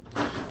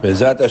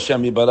Bezat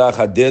Hashem Yibarach,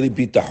 Hadeli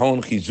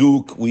Bitachon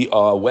Chizuk. We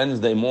are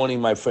Wednesday morning,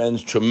 my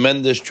friends.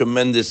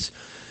 Tremendous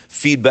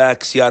feedback.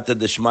 Siyata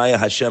Deshmaya.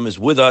 Hashem is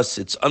with us.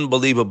 It's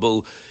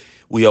unbelievable.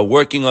 We are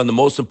working on the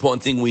most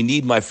important thing we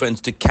need, my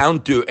friends, to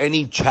counter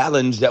any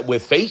challenge that we're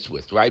faced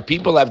with, right?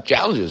 People have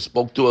challenges.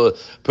 Spoke to a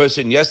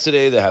person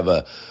yesterday. They have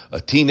a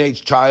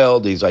teenage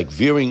child. He's like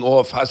veering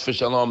off, has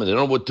v'shalom, and they don't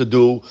know what to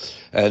do.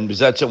 And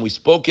Bezat Hashem, we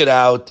spoke it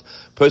out.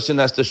 Person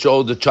has to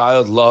show the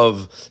child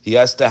love. He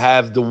has to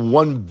have the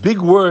one big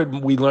word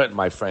we learned,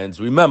 my friends.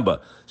 Remember,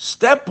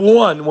 step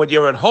one when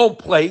you're at home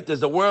plate,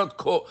 there's a word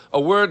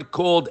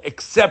called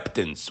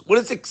acceptance. What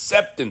does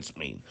acceptance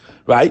mean,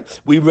 right?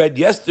 We read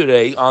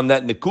yesterday on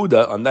that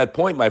Nikuda, on that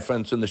point, my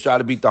friends, in the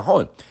Shara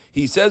Bitachon.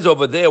 He says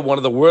over there, one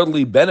of the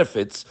worldly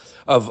benefits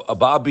of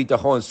Baal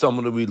Bitachon,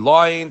 someone who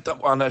relies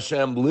on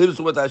Hashem, lives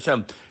with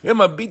Hashem.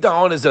 Remember,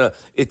 Bitachon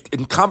it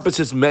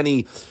encompasses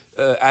many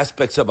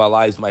aspects of our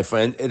lives, my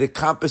friend. It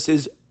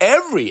encompasses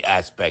every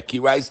aspect. He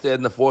writes there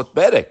in the fourth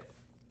Perek,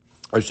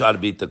 or Shara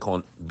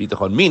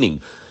Bitachon,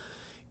 meaning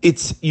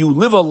it's you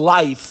live a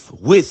life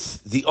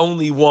with the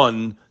only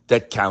one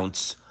that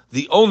counts,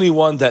 the only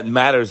one that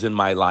matters in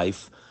my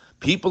life.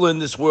 People in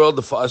this world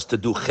are for us to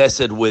do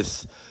chesed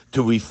with,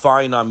 to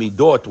refine our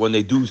midot when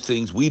they do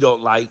things we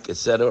don't like,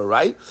 etc.,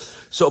 right?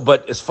 So,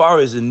 but as far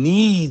as a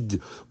need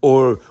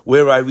or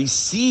where I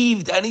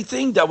received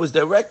anything, that was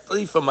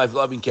directly from my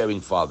loving,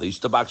 caring Father.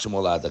 So what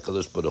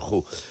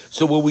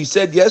we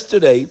said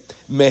yesterday,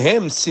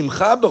 mehem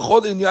simcha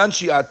b'chol inyan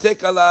shi'atek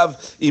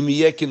alav im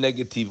yeh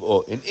kenegativ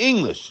o. In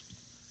English,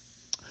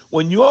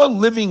 when you're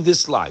living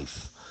this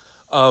life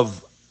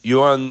of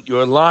you're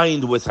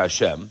aligned with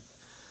Hashem,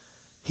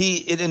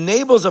 it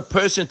enables a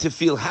person to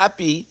feel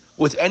happy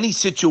with any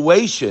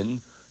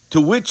situation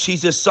to which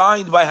he's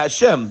assigned by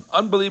Hashem.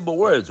 Unbelievable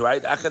words,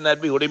 right? How can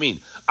that be? What do you mean?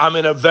 I'm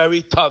in a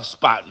very tough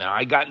spot now.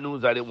 I got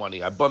news I didn't want to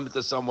hear. I bumped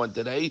into someone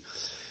today.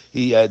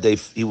 He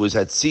was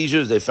had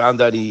seizures. They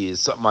found out he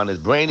has something on his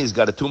brain. He's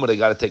got a tumor. They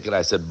got to take it.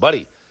 I said,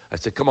 buddy,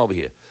 come over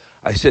here.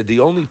 I said, the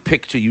only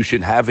picture you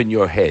should have in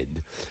your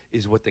head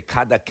is what the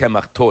Kada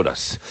Kemach taught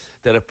us.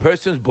 That a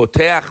person's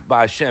boteach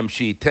ba'Hashem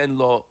she'iten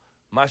lo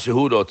ma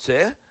shehu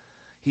rotzeh.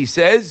 He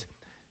says,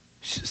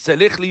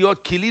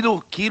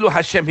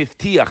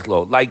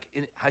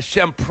 like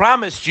Hashem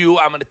promised you,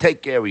 I'm going to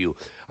take care of you.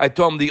 I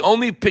told him the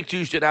only picture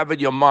you should have in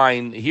your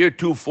mind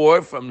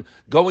heretofore from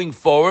going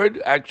forward,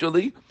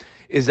 actually,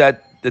 is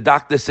that the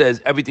doctor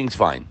says everything's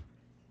fine.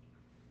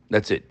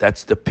 That's it.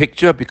 That's the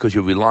picture because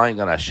you're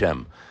relying on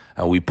Hashem.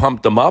 And we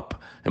pumped them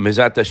up. And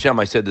Mizat Hashem,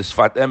 I said, this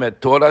Sfat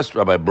Emet taught us,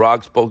 Rabbi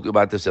Bragg spoke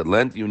about this at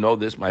length. You know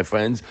this, my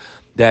friends,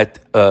 that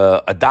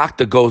a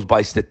doctor goes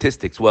by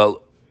statistics.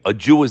 Well, a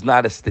Jew is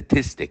not a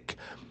statistic.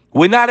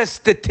 We're not a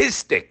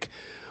statistic.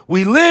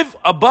 We live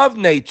above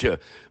nature.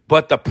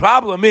 But the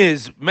problem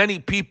is, many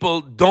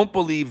people don't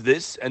believe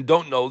this and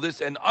don't know this.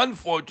 And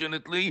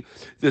unfortunately,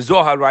 the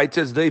Zohar writes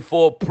as they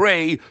fall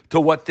prey to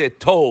what they're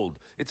told.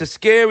 It's a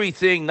scary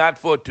thing, not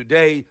for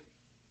today,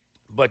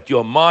 but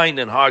your mind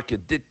and heart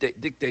can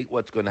dictate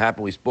what's going to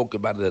happen. We spoke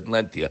about it at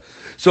length here.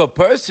 So a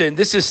person,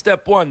 this is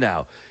step one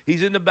now.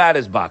 He's in the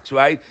batter's box,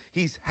 right?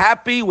 He's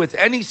happy with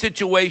any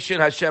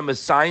situation Hashem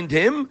assigned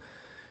him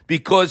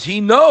because he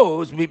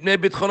knows,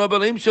 because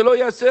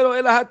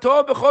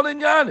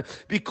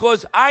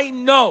I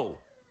know,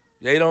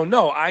 they don't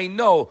know, I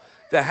know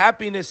the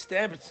happiness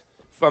stems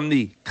from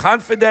the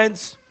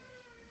confidence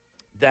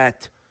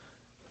that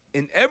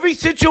in every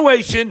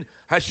situation,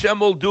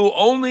 Hashem will do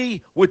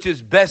only which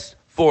is best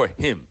for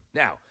him.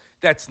 Now,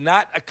 that's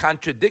not a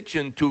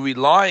contradiction to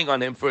relying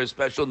on him for a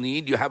special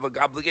need. You have an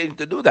obligation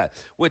to do that.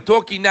 We're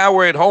talking now,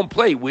 we're at home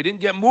plate. We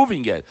didn't get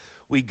moving yet.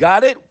 We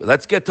got it.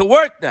 Let's get to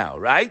work now,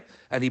 right?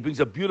 And he brings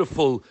a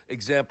beautiful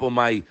example,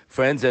 my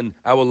friends, and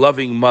our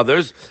loving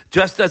mothers.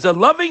 Just as a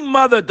loving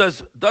mother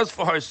does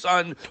for her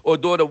son or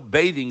daughter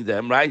bathing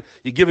them, right?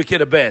 You give a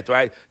kid a bath,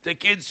 right? The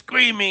kid's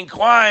screaming,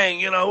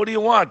 crying, what do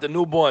you want? The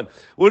newborn.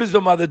 What is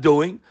the mother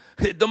doing?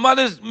 The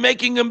mother's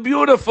making him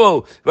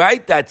beautiful,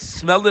 right? That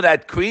smell of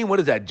that cream. What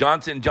is that?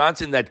 Johnson,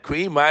 that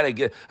cream,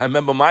 right? I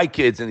remember my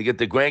kids, and you get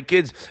the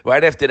grandkids,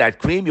 right after that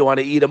cream, you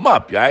want to eat them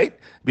up, right?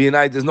 Being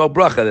nice, there's no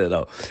bracha there,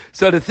 though.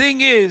 So the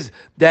thing is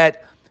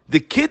that the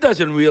kid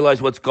doesn't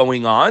realize what's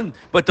going on,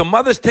 but the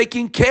mother's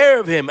taking care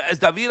of him. As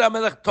David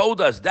HaMelech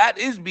told us, that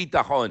is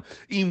bitachon.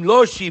 Im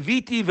lo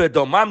shiviti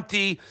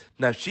v'domamti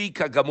nafshi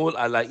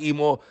kagamul ala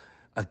imo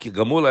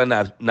kagamul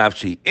ala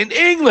nafshi. In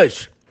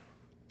English,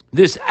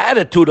 this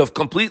attitude of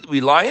complete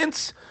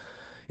reliance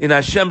in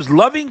Hashem's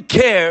loving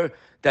care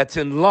that's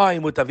in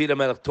line with David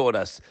HaMelech taught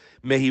us.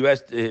 May he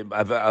rest,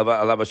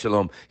 alav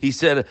shalom. He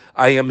said,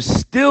 I am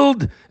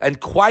stilled and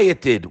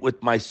quieted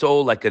with my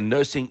soul like a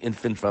nursing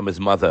infant from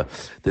his mother.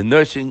 The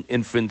nursing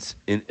infant,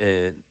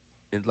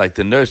 like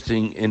the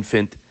nursing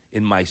infant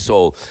in my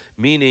soul.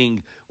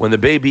 Meaning, when the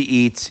baby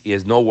eats, he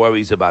has no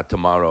worries about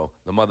tomorrow.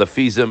 The mother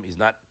feeds him, he's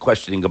not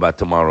questioning about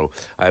tomorrow.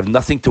 I have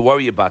nothing to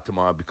worry about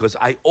tomorrow because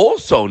I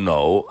also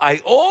know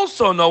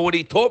what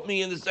he taught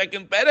me in the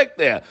second Perek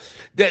there,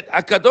 that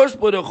HaKadosh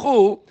Baruch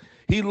Hu,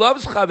 he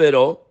loves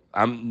Chavero,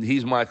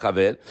 He's my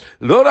chaver.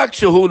 Lo rak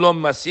shehu lo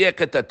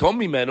masiach et hatom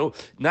mimenu.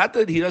 Not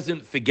that he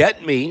doesn't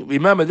forget me.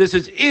 Remember, this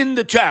is in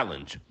the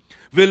challenge.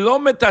 V'lo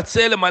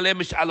metatzeh lemaleh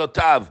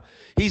mish'alotav.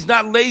 He's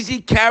not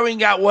lazy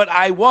carrying out what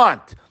I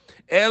want.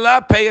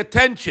 Ela, pay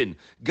attention.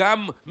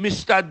 Gam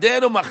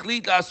mishtader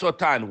umachlit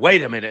la'asotan.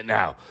 Wait a minute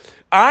now.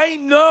 I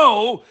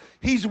know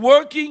he's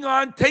working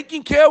on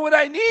taking care of what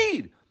I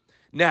need.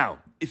 Now,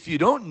 if you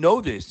don't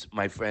know this,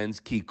 my friends,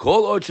 ki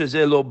kol od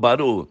shezeh lo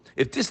barur,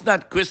 if this is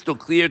not crystal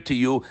clear to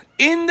you,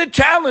 in the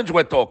challenge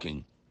we're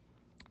talking,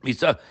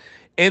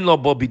 en lo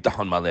bo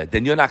bitachon maleh,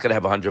 then you're not going to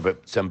have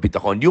 100%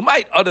 bitachon. You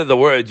might utter the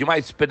words, you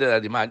might spit it out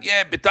of your mind.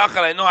 Yeah,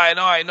 bitachon, I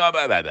know,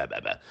 blah, blah, blah,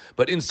 blah.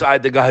 But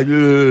inside the guy,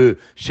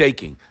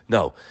 shaking.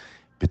 No,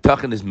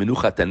 bitachon is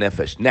menuchat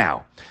hanefesh.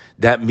 Now,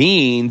 that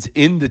means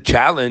in the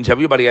challenge,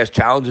 everybody has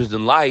challenges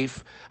in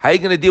life. How are you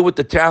going to deal with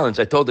the challenge?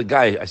 I told the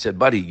guy, I said,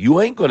 buddy,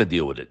 you ain't going to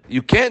deal with it.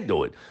 You can't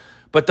do it.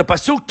 But the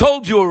pasuk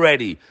told you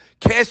already.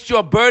 Cast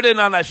your burden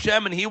on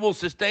Hashem and He will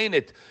sustain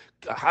it.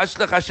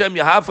 Hashlech Hashem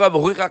Yahavra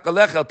v'huichach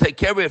alech, He'll take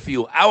care of it for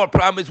you. Our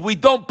problem is we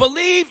don't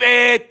believe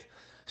it.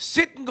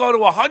 Sit and go to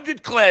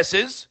 100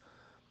 classes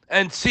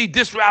and see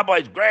this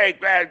rabbi's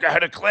great, I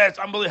heard a class,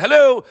 unbelievable.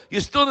 Hello, you're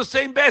still the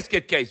same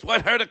basket case.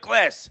 What heard a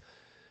class?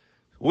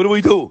 What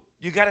do?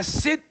 You got to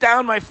sit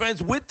down, my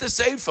friends, with the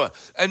Sefer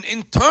and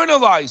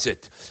internalize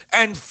it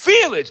and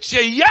feel it.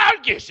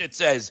 Sheyargish, it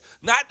says.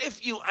 Not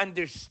if you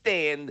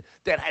understand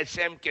that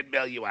Hashem can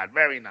bail you out.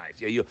 Very nice.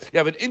 Yeah, you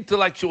have an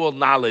intellectual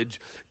knowledge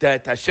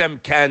that Hashem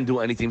can do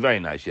anything. Very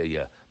nice.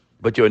 Yeah.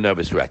 But you're a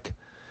nervous wreck.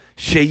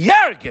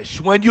 Sheyargish,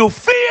 when you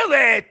feel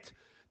it,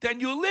 then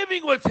you're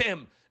living with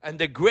Him. And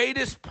the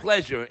greatest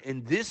pleasure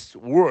in this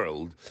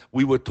world,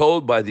 we were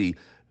told by the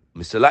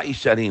Misalah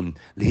Isharim,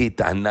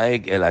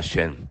 Lihitanayeg El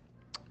Hashem,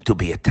 to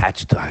be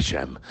attached to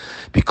Hashem.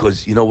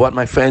 Because you know what,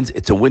 my friends?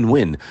 It's a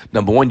win-win.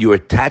 Number one, you're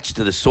attached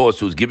to the source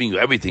who's giving you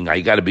everything. Now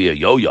you got to be a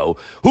yo-yo.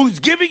 Who's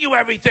giving you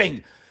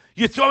everything?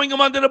 You're throwing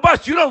him under the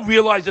bus. You don't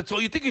realize it's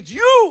all. You think it's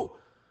you.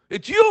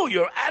 It's you.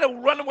 You're at a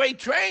runaway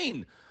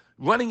train,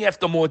 running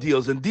after more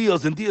deals and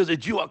deals and deals.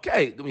 It's you.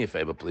 Okay, do me a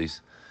favor,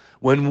 please.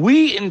 When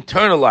we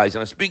internalize,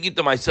 and I'm speaking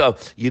to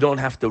myself, you don't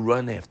have to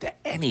run after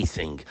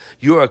anything.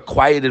 You're a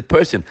quieted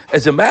person.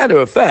 As a matter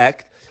of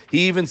fact,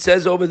 he even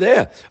says over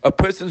there, a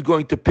person's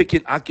going to pick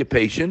an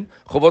occupation.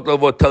 Chovot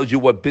Lavot tells you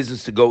what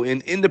business to go in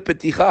the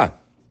Peticha.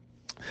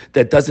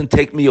 That doesn't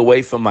take me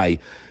away from my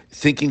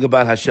thinking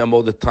about Hashem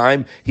all the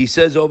time. He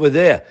says over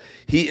there,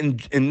 He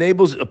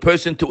enables a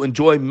person to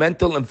enjoy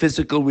mental and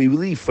physical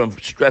relief from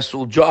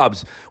stressful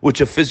jobs,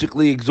 which are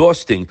physically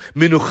exhausting.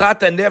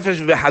 Minuchat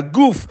nefesh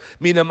v'haguf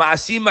min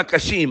ha'ma'asim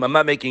ha'kashim. I'm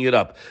not making it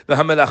up.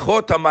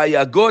 V'hamelachot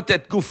ha'mayagot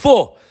et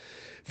gufo.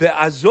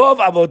 Ve'azov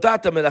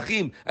avodat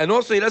ha'melachim. And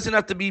also, he doesn't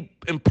have to be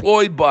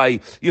employed by,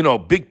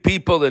 big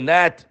people and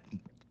that,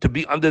 to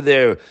be under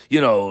their,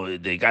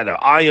 they got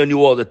their eye on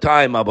you all the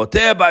time.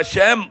 Aboteh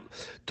b'Hashem.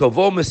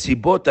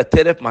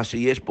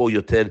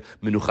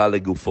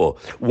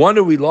 One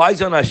who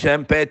relies on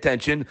Hashem, pay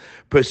attention,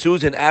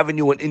 pursues an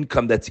avenue and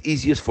income that's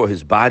easiest for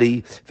his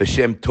body,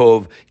 Hashem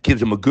Tov,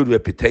 gives him a good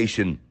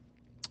reputation,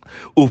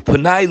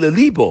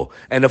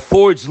 and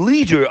affords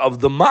leisure of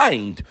the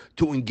mind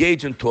to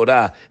engage in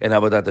Torah and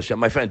Avodat Hashem.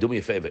 My friend, do me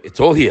a favor. It's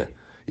all here.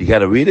 You got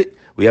to read it.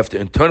 We have to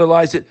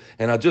internalize it.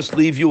 And I'll just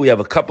leave you. We have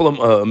a couple of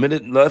a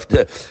minute left.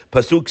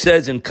 Pasuk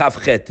says in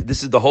Kaf Chet.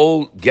 This is the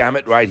whole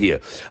gamut right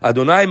here.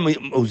 Adonai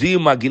uzi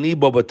magini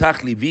bo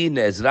batach livi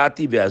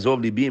ne'ezrati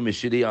ve'azov libi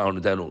mishiri.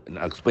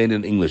 I'll explain it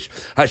in English.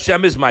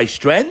 Hashem is my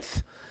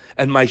strength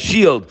and my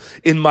shield.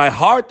 In my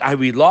heart I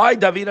rely,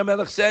 David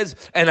HaMelech says,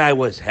 and I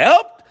was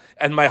helped.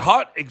 And my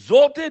heart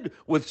exalted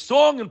with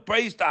song and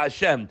praise to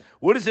Hashem.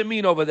 What does it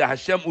mean over there?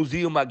 Hashem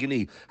uziu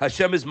magini.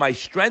 Hashem is my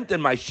strength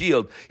and my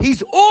shield.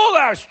 He's all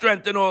our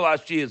strength and all our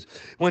shields.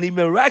 When He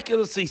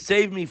miraculously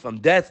saved me from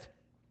death,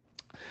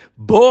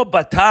 bo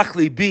batach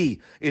libi,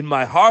 in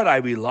my heart I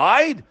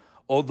relied.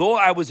 Although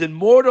I was in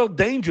mortal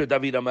danger,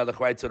 David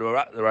HaMelech writes, the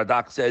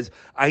Radak says,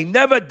 I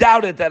never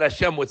doubted that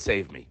Hashem would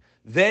save me.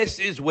 This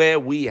is where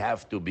we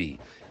have to be.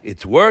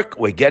 It's work.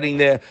 We're getting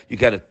there. You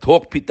got to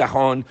talk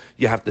pitachon.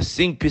 You have to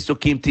sing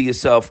pisukim to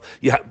yourself.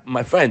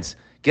 My friends,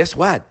 guess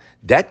what?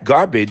 That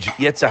garbage,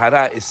 Yetzer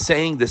Hara, is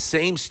saying the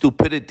same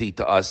stupidity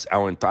to us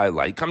our entire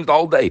life. It comes the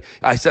whole day.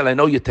 I said, I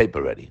know your tape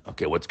already.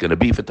 Okay, what's going to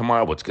be for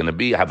tomorrow? What's going to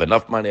be? I have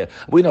enough money.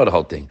 We know the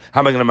whole thing. How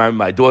am I going to marry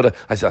my daughter?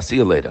 I said, I'll see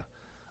you later.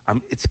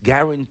 It's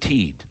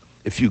guaranteed.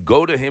 If you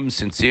go to Him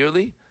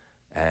sincerely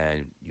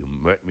and you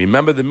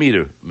remember the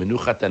meter,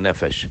 menuchat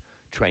nefesh,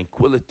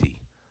 tranquility,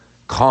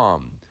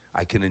 calm.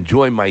 I can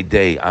enjoy my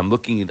day. I'm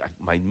looking at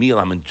my meal.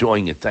 I'm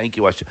enjoying it. Thank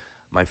you, Hashem.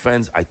 My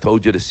friends, I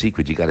told you the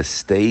secret. You got to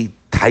stay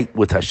tight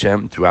with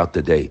Hashem throughout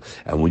the day.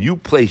 And when you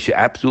place your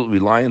absolute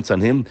reliance on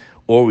Him,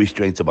 all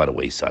restraints are by the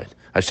wayside.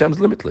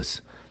 Hashem's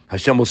limitless.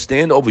 Hashem will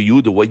stand over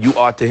you the way you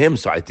are to Him.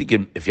 So I think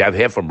if you have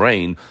half a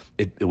brain,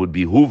 it would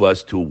behoove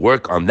us to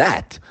work on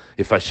that.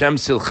 If Hashem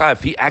silcha,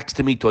 if He acts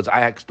to me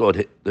I act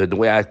toward the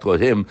way I act toward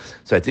Him,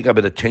 so I think I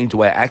better change the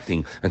way I'm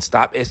acting and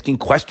stop asking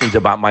questions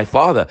about my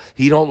Father.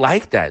 He don't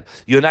like that.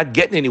 You're not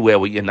getting anywhere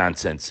with your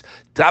nonsense.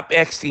 Stop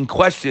asking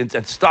questions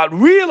and start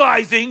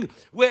realizing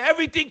where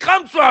everything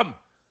comes from.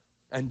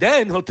 And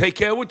then He'll take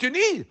care of what you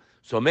need.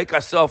 So make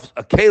ourselves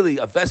a keli,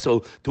 a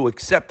vessel, to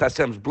accept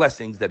Hashem's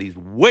blessings that He's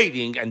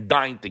waiting and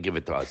dying to give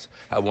it to us.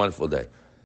 Have a wonderful day.